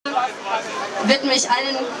widme ich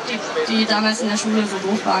allen, die damals in der Schule so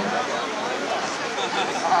doof waren.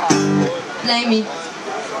 Blame me.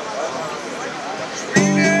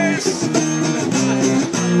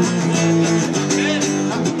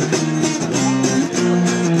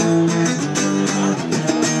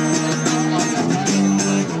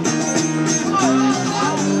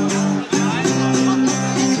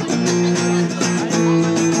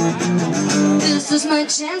 This is my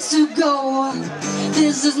chance to go.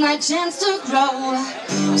 This is my chance to grow.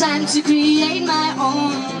 Time to create my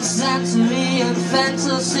own century and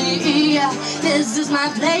fantasy. This is my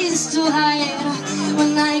place to hide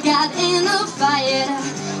when I got in a fight.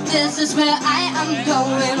 This is where I am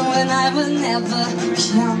going when I will never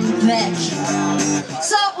come back.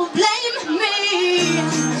 So blame me,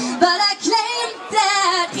 but I claim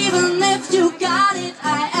that even if you got it,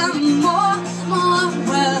 I am more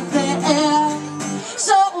worth it.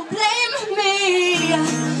 So blame me,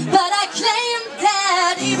 but I claim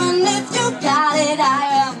that even if you got it, I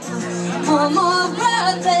am more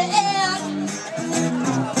worth it.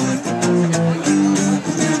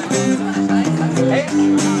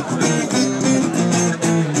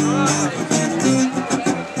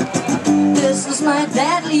 This is my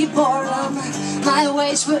deadly boredom, my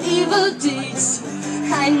wish for evil deeds.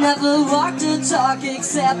 I never walked the talk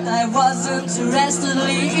except I wasn't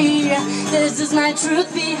arrestedly. This is my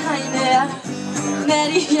truth behind it,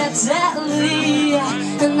 immediately.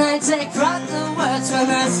 And I take pride in the words when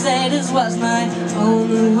I say this was my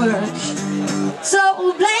own work. So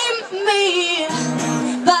blame me,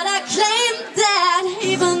 but I claim that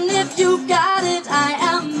even if you got it, I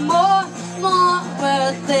am more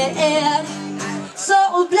worth it.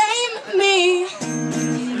 So blame me,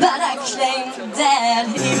 but I claim that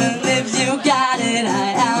even if you got it,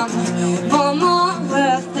 I am more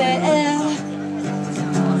worth it.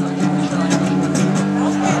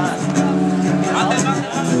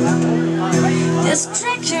 This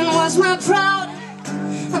chicken was my proud,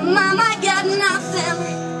 mama got nothing,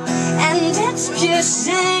 and it's pure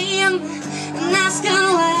shame. And asking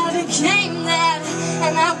why I became that,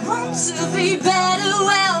 and I want to be better.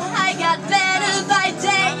 Well, I got better by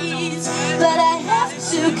days, but I have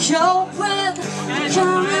to cope with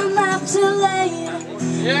coming up too late,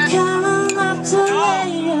 coming up too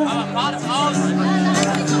late.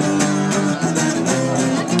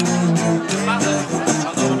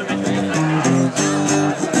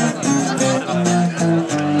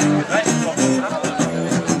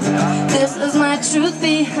 This is my truth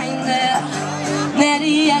behind it,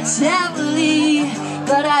 immediately.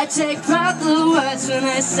 But I take proud the words when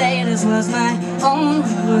I say this was my own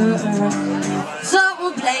word. So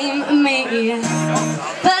blame me,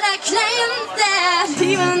 but I claim that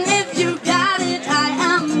even if you got it, I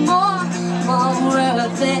am more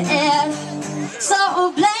worth it.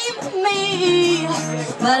 So blame me,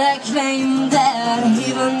 but I claim that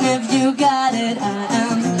even if you got it, I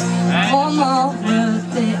am more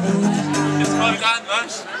worth it. Jetzt kommt an,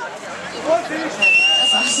 was?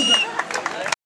 Das war's.